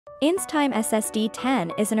Instime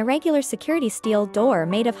SSD10 is an irregular security steel door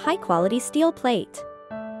made of high-quality steel plate.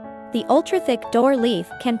 The ultra-thick door leaf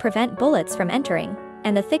can prevent bullets from entering,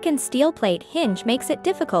 and the thickened steel plate hinge makes it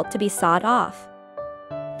difficult to be sawed off.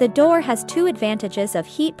 The door has two advantages of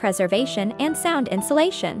heat preservation and sound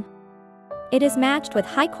insulation. It is matched with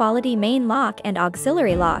high-quality main lock and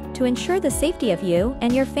auxiliary lock to ensure the safety of you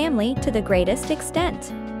and your family to the greatest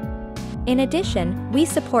extent. In addition, we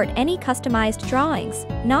support any customized drawings,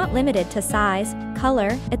 not limited to size,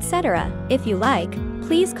 color, etc. If you like,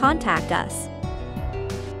 please contact us.